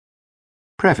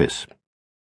Preface.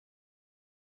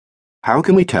 How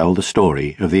can we tell the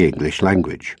story of the English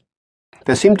language?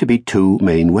 There seem to be two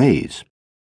main ways.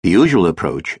 The usual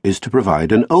approach is to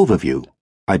provide an overview,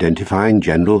 identifying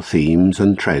general themes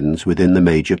and trends within the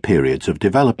major periods of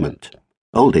development: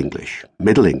 Old English,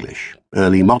 Middle English,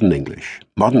 Early Modern English,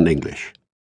 Modern English.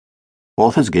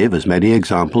 Authors give as many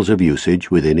examples of usage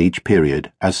within each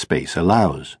period as space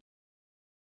allows.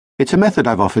 It's a method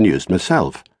I've often used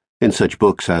myself in such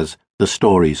books as The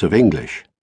Stories of English.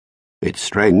 Its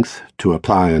strength, to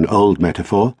apply an old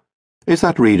metaphor, is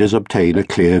that readers obtain a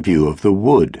clear view of the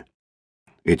wood.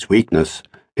 Its weakness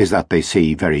is that they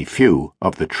see very few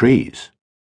of the trees.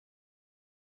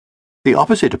 The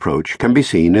opposite approach can be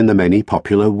seen in the many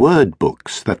popular word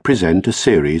books that present a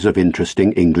series of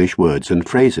interesting English words and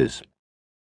phrases.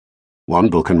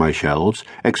 One book on my shelves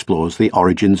explores the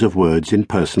origins of words in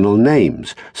personal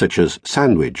names, such as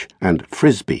sandwich and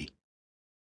frisbee.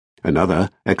 Another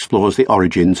explores the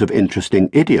origins of interesting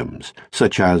idioms,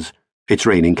 such as, "It's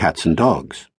raining cats and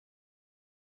dogs."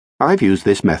 I've used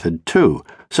this method too,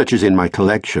 such as in my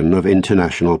collection of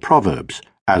international proverbs,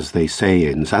 "As they say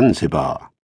in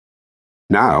Zanzibar."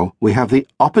 Now we have the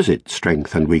opposite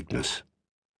strength and weakness.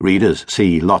 Readers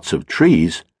see lots of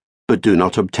trees, but do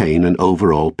not obtain an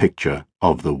overall picture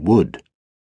of the wood.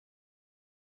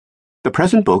 The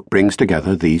present book brings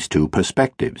together these two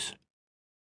perspectives.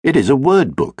 It is a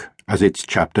word book, as its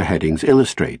chapter headings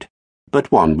illustrate,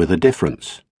 but one with a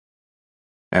difference.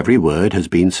 Every word has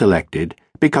been selected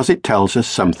because it tells us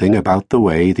something about the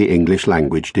way the English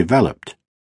language developed.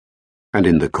 And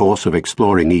in the course of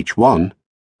exploring each one,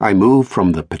 I move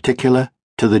from the particular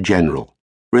to the general,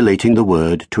 relating the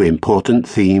word to important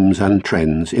themes and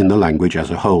trends in the language as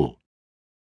a whole.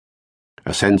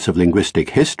 A sense of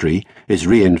linguistic history is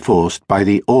reinforced by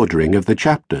the ordering of the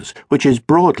chapters, which is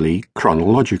broadly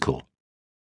chronological.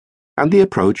 And the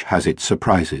approach has its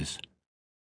surprises.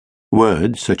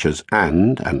 Words such as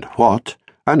and what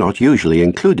are not usually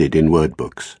included in word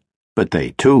books, but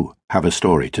they too have a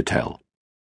story to tell.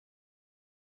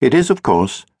 It is, of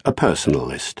course, a personal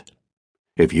list.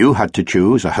 If you had to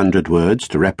choose 100 words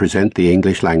to represent the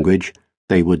English language,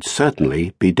 they would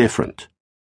certainly be different.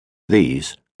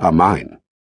 These are mine.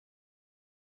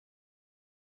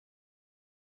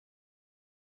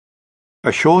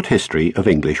 A short history of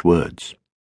English words.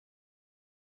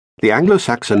 The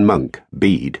Anglo-Saxon monk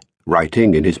Bede,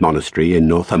 writing in his monastery in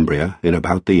Northumbria in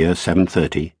about the year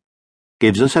 730,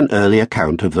 gives us an early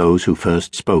account of those who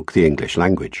first spoke the English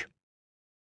language.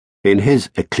 In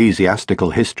his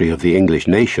Ecclesiastical History of the English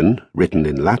Nation, written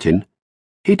in Latin,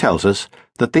 he tells us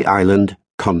that the island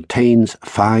contains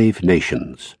 5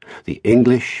 nations: the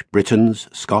English, Britons,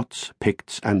 Scots,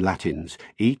 Picts, and Latins,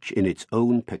 each in its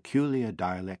own peculiar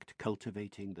dialect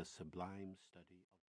cultivating the sublime study.